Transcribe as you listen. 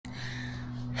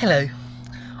Hello.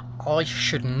 I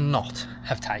should not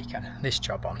have taken this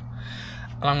job on,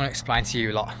 and I'm going to explain to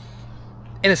you lot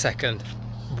in a second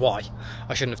why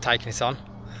I shouldn't have taken this on.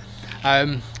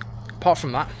 Apart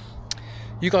from that,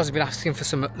 you guys have been asking for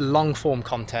some long form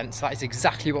content, so that is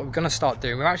exactly what we're going to start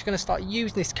doing. We're actually going to start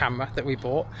using this camera that we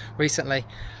bought recently,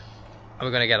 and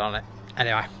we're going to get on it.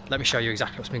 Anyway, let me show you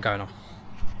exactly what's been going on.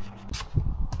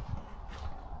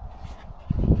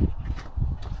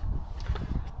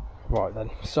 Right then,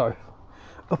 so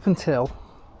up until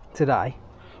today,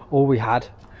 all we had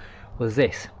was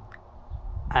this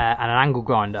and an angle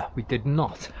grinder. We did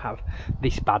not have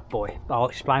this bad boy. I'll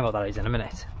explain what that is in a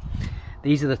minute.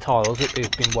 These are the tiles that we've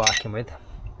been working with.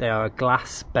 They are a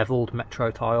glass beveled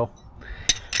Metro tile,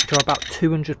 which are about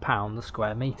 £200 a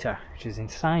square metre, which is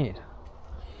insane.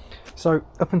 So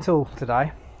up until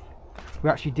today, we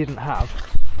actually didn't have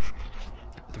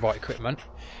the right equipment.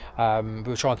 We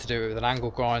were trying to do it with an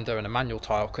angle grinder and a manual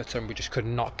tile cutter, and we just could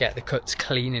not get the cuts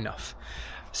clean enough.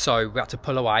 So we had to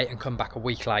pull away and come back a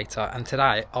week later, and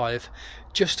today I've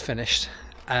just finished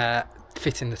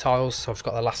fitting the tiles, so I've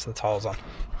got the last of the tiles on.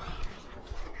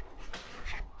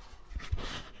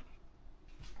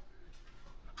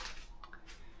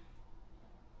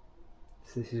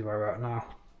 So this is where we're at now.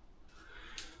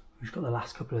 We've got the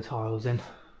last couple of tiles in,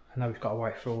 and now we've got to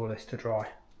wait for all this to dry.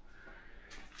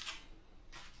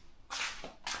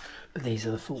 But these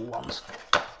are the full ones.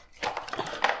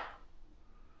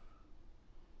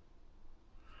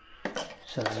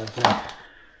 So lovely. But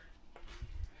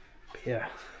yeah,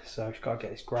 so I've got to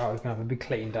get this grout. We're going to have a big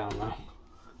clean down now.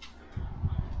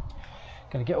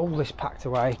 Going to get all this packed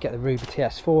away, get the Ruber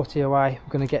TS40 away.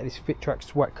 We're going to get this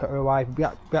Victrex wet cutter away. We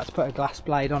had to put a glass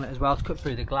blade on it as well to cut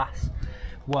through the glass.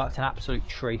 Worked an absolute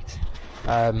treat.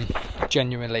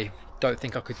 Genuinely don't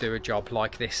think I could do a job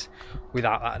like this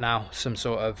without that now. Some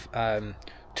sort of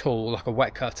tool like a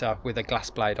wet cutter with a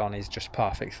glass blade on is just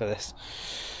perfect for this.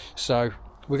 So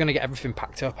we're going to get everything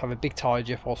packed up, have a big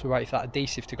tidy up whilst we wait for that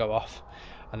adhesive to go off,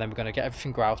 and then we're going to get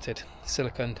everything grouted,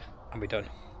 siliconed, and we're done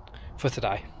for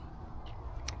today.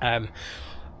 And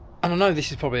I know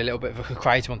this is probably a little bit of a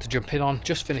crazy one to jump in on,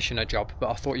 just finishing a job, but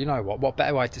I thought, you know what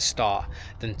better way to start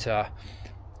than to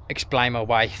explain my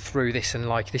way through this. And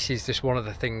like, this is just one of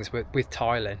the things with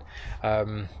tiling.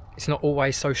 It's not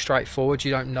always so straightforward.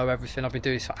 You don't know everything. I've been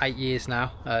doing this for 8 years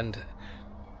now, and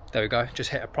there we go,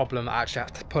 just hit a problem that I actually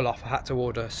had to pull off. I had to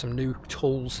order some new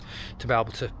tools to be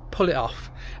able to pull it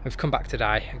off. I've come back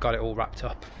today and got it all wrapped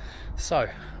up. So,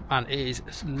 and it is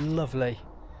lovely,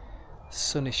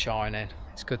 sun is shining,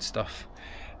 it's good stuff.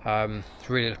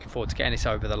 Really looking forward to getting this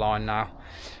over the line now.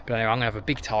 But anyway, I'm gonna have a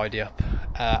big tidy up,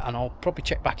 and I'll probably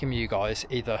check back in with you guys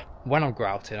either when I'm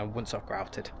grouting or once I've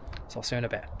grouted. So I'll see you in a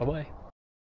bit. Bye bye.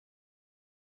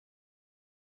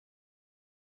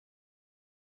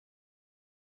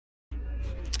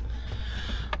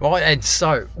 Right then,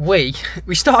 so we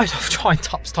started off trying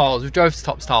Topps Tiles. We drove to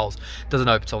Topps Tiles, doesn't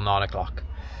open till 9 o'clock.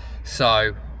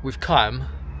 So we've come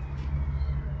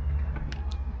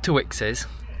to Wickes's.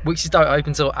 Wickes's don't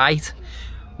open till 8,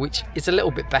 which is a little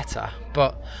bit better.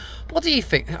 But what do you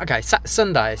think? Okay,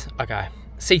 Sundays, okay.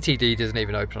 CTD doesn't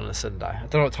even open on a Sunday. I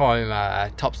don't know what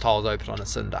time Topps Tiles open on a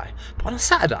Sunday. But on a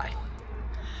Saturday,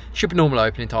 should be normal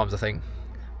opening times, I think.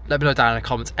 Let me know down in the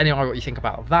comments anyway what you think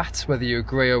about that, whether you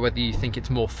agree or whether you think it's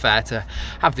more fair to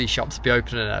have these shops be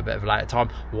open at a bit of a later time.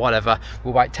 Whatever,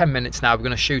 we'll wait 10 minutes now. We're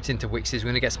going to shoot into Wickes's. We're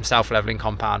going to get some self-leveling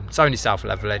compound. It's only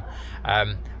self-leveling.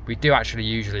 We do actually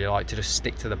usually like to just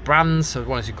stick to the brands, so I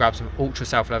wanted to grab some ultra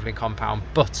self-leveling compound,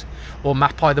 or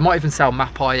Mapai. They might even sell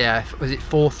Mapai, was it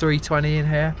 4320 in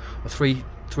here, or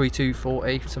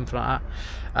 3240, something like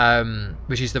that,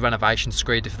 which is the renovation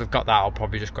screed. If they've got that, I'll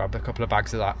probably just grab a couple of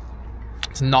bags of that.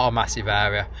 It's not a massive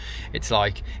area. It's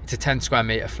like, it's a 10 square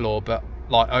metre floor, but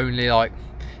like only like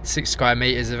 6 square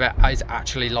metres of it is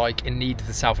actually like in need of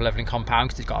the self-leveling compound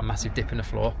because it's got a massive dip in the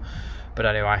floor. But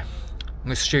anyway, I'm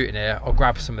going to shoot in here. I'll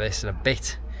grab some of this in a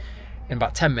bit, in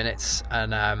about 10 minutes,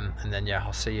 and then yeah,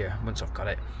 I'll see you once I've got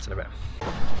it. See you in a bit.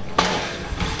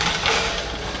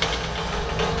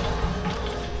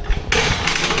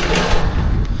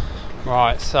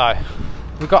 Right, so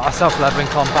we've got our self-leveling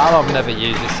compound. I've never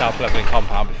used this self-leveling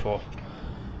compound before,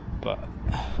 but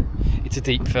it's a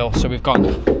deep fill, so we've got a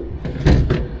little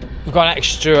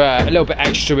bit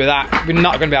extra with that. We're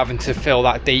not going to be having to fill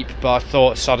that deep, but I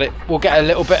thought, sod it, we'll get a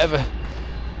little bit of a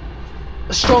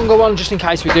stronger one just in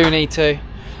case we do need to.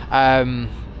 And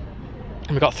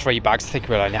we've got 3 bags. I think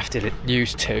we'll only have to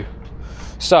use 2.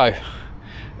 So,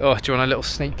 oh, do you want a little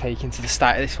sneak peek into the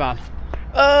state of this van?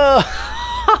 Oh.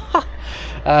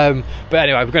 But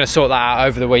anyway, we're going to sort that out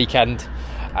over the weekend.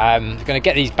 Going to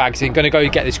get these bags in, going to go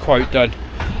get this quote done,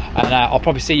 and I'll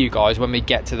probably see you guys when we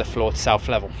get to the floor to self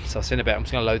level. So I'll see you in a bit. I'm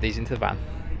just going to load these into the van.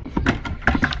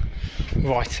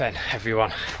 Right then,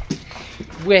 everyone,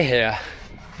 we're here.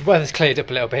 The weather's cleared up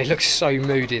a little bit. It looks so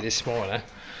moody this morning.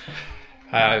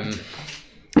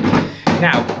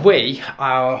 Now we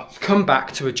come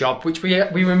back to a job which we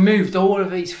removed all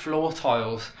of these floor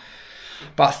tiles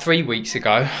about 3 weeks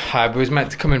ago. We was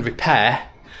meant to come and repair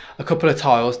a couple of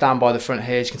tiles down by the front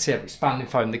here. As you can see, I've expanded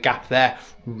from the gap there,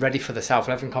 ready for the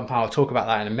self-leveling compound. I'll talk about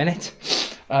that in a minute.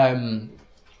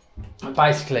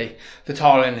 Basically, the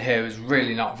tile in here is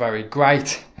really not very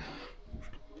great.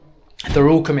 They're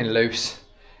all coming loose.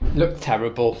 Look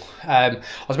terrible. I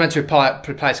was meant to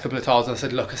replace a couple of tiles, and I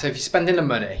said, look, if you're spending the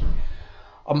money,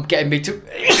 I'm getting me to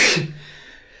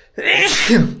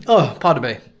oh, pardon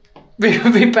me,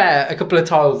 repair a couple of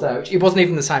tiles there, which it wasn't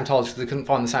even the same tiles because they couldn't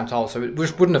find the same tiles, so it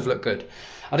just wouldn't have looked good.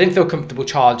 I didn't feel comfortable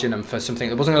charging them for something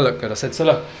that wasn't going to look good. I said, so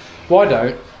look, why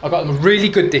don't I got them a really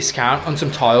good discount on some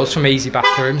tiles from Easy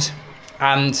Bathrooms,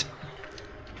 and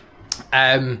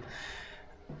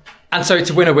so it's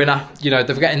a winner. You know,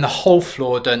 they're getting the whole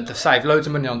floor done. They've saved loads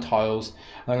of money on tiles,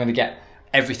 and I'm going to get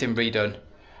everything redone.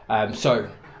 So,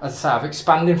 as I say, I've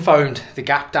expanded and foamed the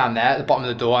gap down there at the bottom of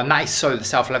the door, and that is so the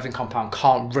self-leveling compound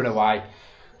can't run away,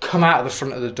 come out of the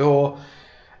front of the door,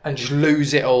 and just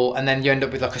lose it all, and then you end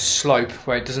up with like a slope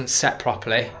where it doesn't set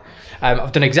properly.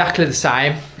 I've done exactly the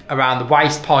same around the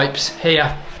waste pipes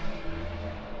here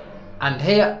and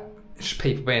here. Just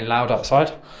people being loud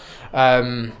outside.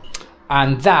 And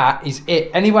that is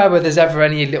it. Anywhere where there's ever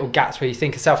any little gaps where you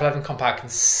think a self-leveling compound can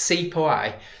seep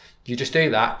away, you just do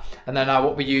that. And then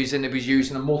what we're using, it was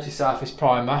using a multi-surface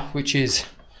primer, which is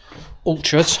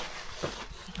Ultras.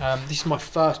 This is my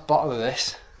first bottle of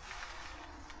this,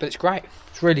 but it's great.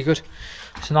 It's really good.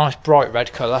 It's a nice bright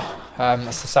red colour. As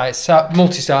I say, it's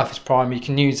multi-surface primer. You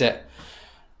can use it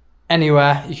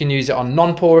anywhere. You can use it on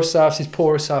non-porous surfaces,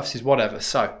 porous surfaces, whatever.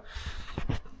 So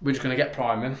we're just going to get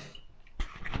priming.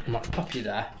 I might pop you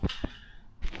there.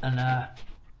 And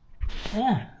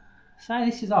yeah, so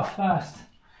this is our first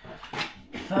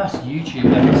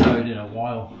YouTube episode in a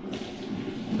while.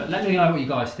 But let me know what you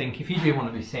guys think. If you do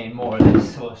want to be seeing more of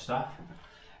this sort of stuff,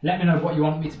 let me know what you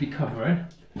want me to be covering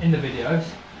in the videos.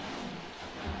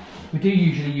 We do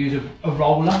usually use a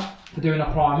roller for doing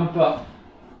a primer, but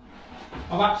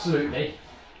I've absolutely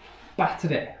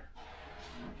battered it.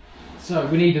 So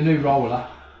we need a new roller.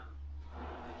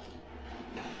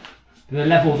 The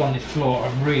levels on this floor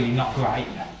are really not great.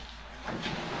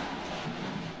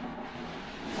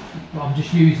 But I'm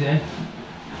just using a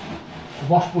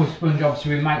washboard sponge.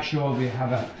 Obviously we make sure we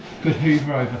have a good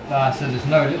hoover over first so there's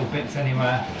no little bits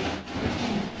anywhere.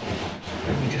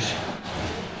 And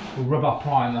we'll rub our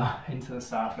primer into the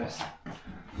surface.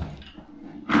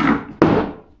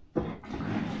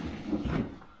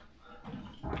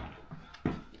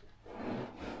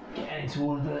 Getting into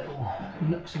all of the little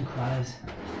nooks and crannies.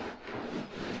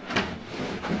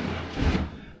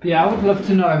 But yeah, I would love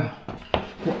to know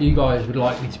what you guys would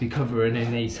like me to be covering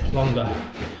in these longer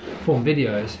form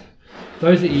videos.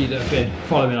 Those of you that have been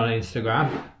following on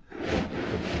Instagram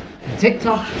and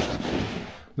TikTok,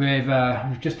 we've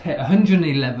just hit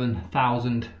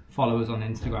 111,000 followers on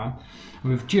Instagram.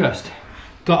 We've just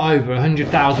got over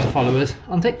 100,000 followers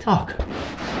on TikTok.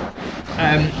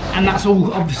 And that's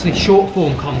all obviously short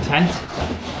form content.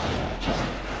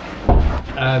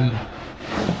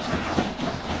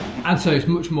 And so it's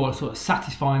much more sort of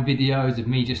satisfying videos of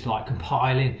me just like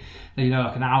compiling, you know,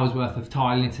 like an hour's worth of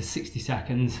tiling into 60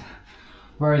 seconds.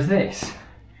 Whereas this,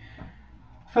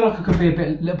 I feel like it could be a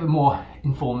little bit more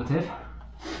informative.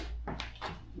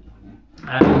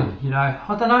 You know,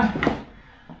 I don't know.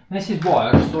 This is why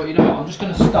I just thought, you know what, I'm just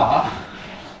going to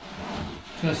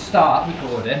start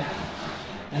recording,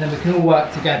 and then we can all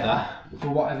work together for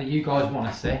whatever you guys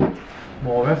want to see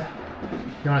more of.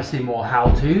 If you want to see more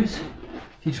how-tos,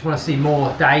 if you just want to see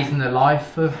more days in the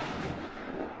life of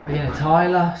being a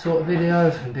tiler sort of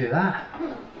videos, we can do that.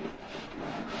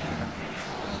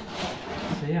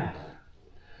 So yeah,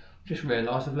 just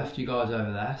realised I've left you guys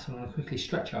over there, so I'm going to quickly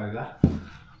stretch over.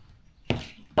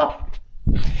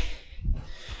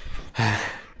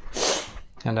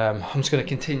 And I'm just going to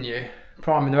continue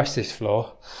priming the rest of this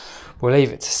floor. We'll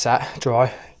leave it to set,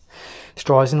 dry. It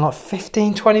dries in like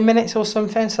 15-20 minutes or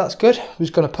something, so that's good. We're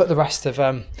just going to put the rest of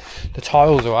the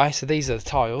tiles away. So these are the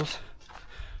tiles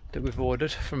that we've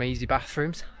ordered from Easy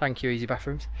Bathrooms. Thank you, Easy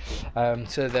Bathrooms.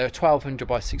 So they're 1200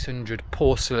 by 600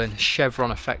 porcelain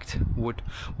chevron effect wood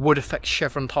effect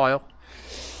chevron tile.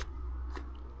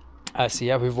 So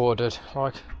yeah, we've ordered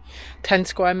like 10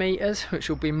 square meters, which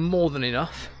will be more than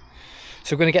enough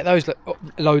So we're going to get those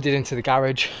loaded into the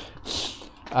garage,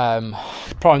 prime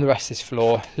the rest of this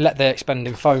floor, let the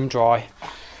expanding foam dry,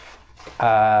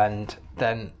 and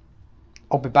then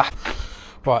I'll be back.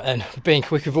 Right then, being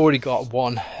quick, we've already got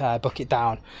one bucket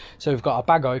down. So we've got our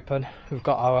bag open, we've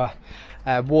got our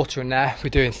water in there. We're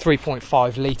doing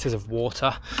 3.5 litres of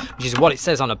water, which is what it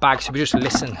says on the bag. So we just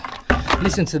listen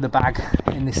to the bag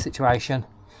in this situation.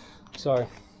 So I'm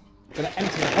going to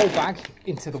empty the whole bag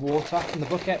into the water in the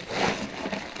bucket.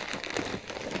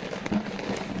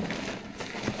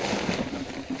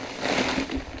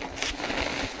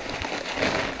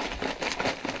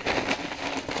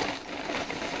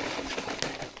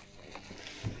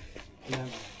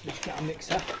 Just get a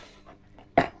mixer.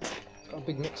 It's got a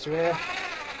big mixer here.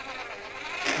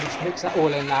 Just mix that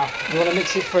all in now. You want to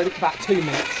mix it for about 2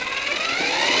 minutes.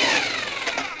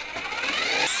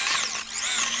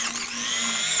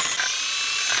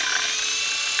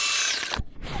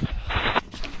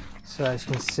 So as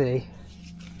you can see,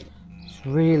 it's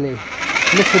really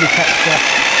liquidy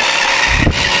texture.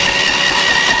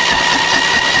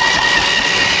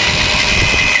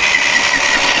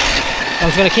 I'm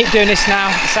just going to keep doing this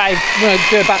now. Say we're going to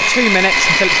do about 2 minutes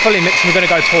until it's fully mixed, and we're going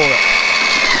to go pour it.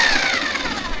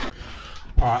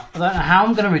 Alright, I don't know how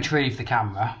I'm going to retrieve the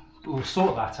camera, but we'll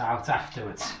sort that out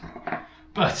afterwards.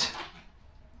 But,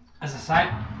 as I say,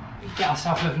 we get our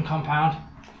self-living compound.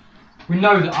 We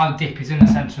know that our dip is in the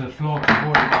centre of the floor, because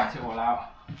we've already worked it all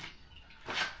out.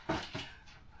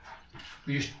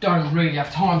 We just don't really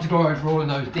have time to go over all of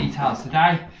those details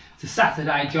today. It's a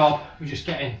Saturday job, we're just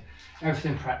getting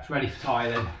everything prepped, ready for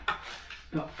tiling.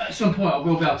 But at some point I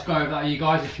will be able to go over that with you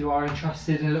guys if you are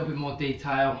interested in a little bit more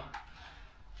detail.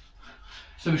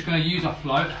 So we're just going to use our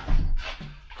float,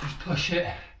 just push it,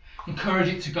 encourage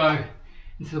it to go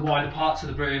into the wider parts of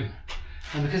the room.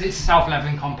 And because it's a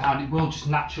self-leveling compound, it will just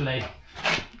naturally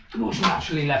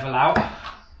level out.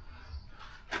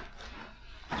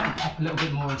 So pop a little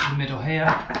bit more into the middle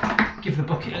here, give the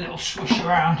bucket a little swish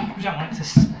around. We don't want it to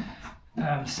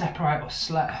separate or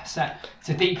set. It's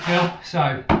a deep fill,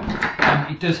 so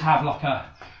it does have like a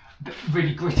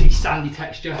really gritty, sandy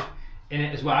texture in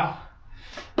it as well.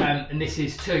 And this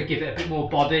is to give it a bit more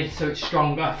body, so it's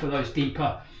stronger for those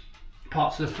deeper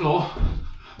parts of the floor.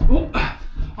 Ooh, I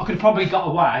could have probably got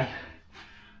away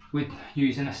with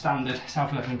using a standard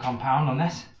self-leveling compound on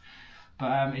this,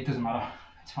 but it doesn't matter,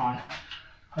 it's fine.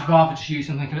 I'd rather just use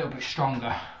something a little bit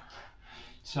stronger.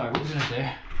 So what we're going to do,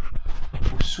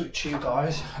 we'll switch you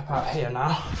guys about here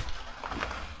now.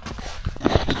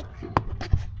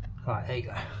 Right, there you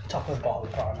go, top and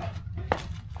bottom primer.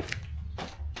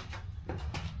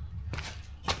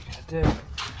 So what we're going to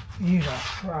do, use our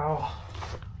trowel,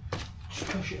 just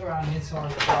push it around the inside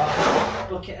of the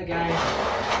bar, look it again.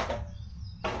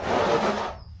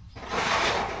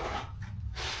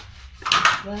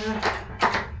 There.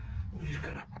 We're just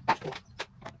going to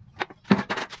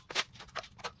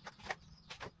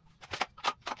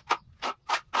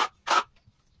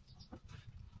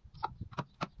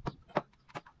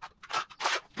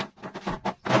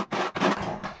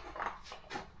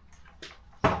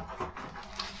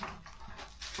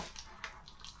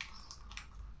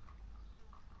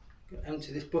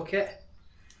empty this bucket.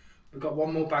 We've got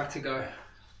one more bag to go.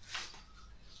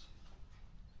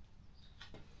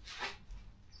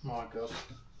 My God.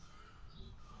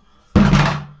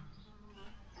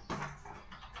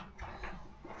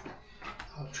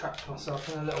 I'll trap myself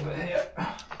in a little bit here.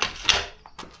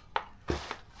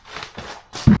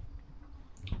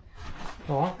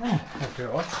 Alright, okay,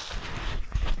 alright.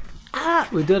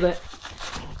 We did it.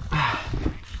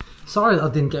 Sorry that I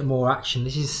didn't get more action.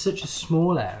 This is such a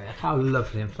small area. Look how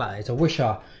lovely and flat it is. I wish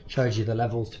I showed you the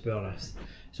levels, to be honest.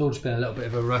 It's all just been a little bit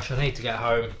of a rush. I need to get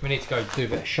home. We need to go do a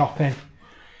bit of shopping.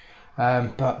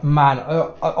 But man,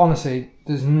 honestly,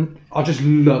 I just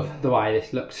love the way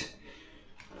this looks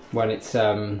when it's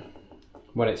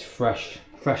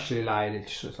freshly laid. It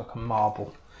just looks like a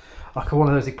marble, like one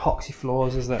of those epoxy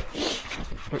floors, isn't it?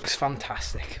 Looks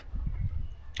fantastic.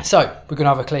 So we're gonna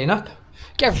have a clean up,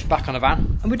 get everything back on the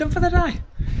van, and we're done for the day.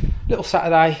 Little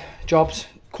Saturday jobs,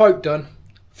 quote done,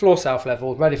 floor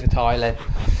self-leveled, ready for tiling.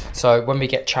 So when we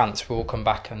get chance, we'll come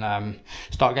back and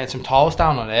start getting some tiles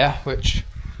down on here, which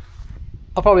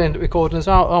I'll probably end up recording as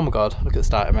well. Oh my God, look at the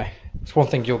state of me. It's one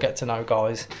thing you'll get to know,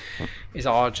 guys, is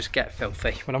I'll just get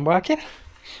filthy when I'm working.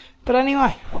 But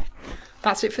anyway,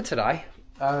 that's it for today.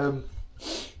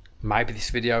 Maybe this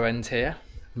video ends here.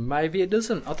 maybe it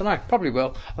doesn't. I don't know. Probably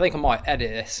will. I think I might edit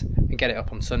this and get it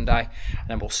up on Sunday, and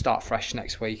then we'll start fresh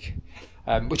next week.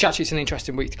 Which actually is an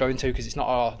interesting week to go into because it's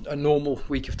not a normal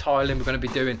week of tiling. We're going to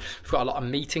be doing, we've got a lot of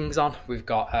meetings on. We've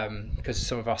got, because of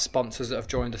some of our sponsors that have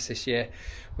joined us this year,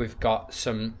 we've got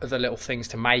some other little things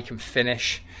to make and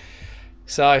finish.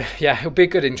 So yeah, it'll be a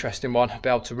good, interesting one. I'll be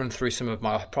able to run through some of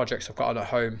my projects I've got on at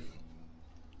home.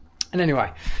 And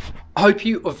anyway, I hope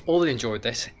you have all enjoyed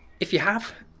this. If you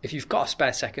have, if you've got a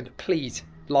spare second, please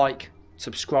like,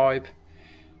 subscribe,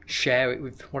 share it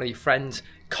with one of your friends,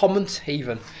 comment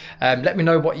even. Let me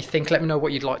know what you think. Let me know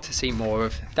what you'd like to see more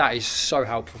of. That is so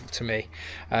helpful to me.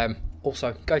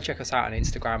 Also, go check us out on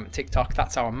Instagram and TikTok.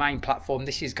 That's our main platform.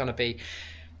 This is going to be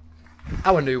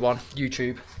our new one,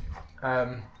 YouTube.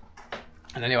 And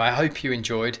anyway, I hope you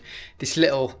enjoyed this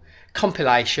little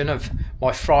compilation of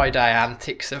my Friday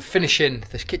antics of finishing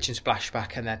the kitchen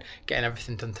splashback and then getting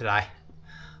everything done today.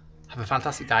 Have a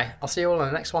fantastic day. I'll see you all on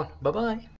the next one. Bye bye.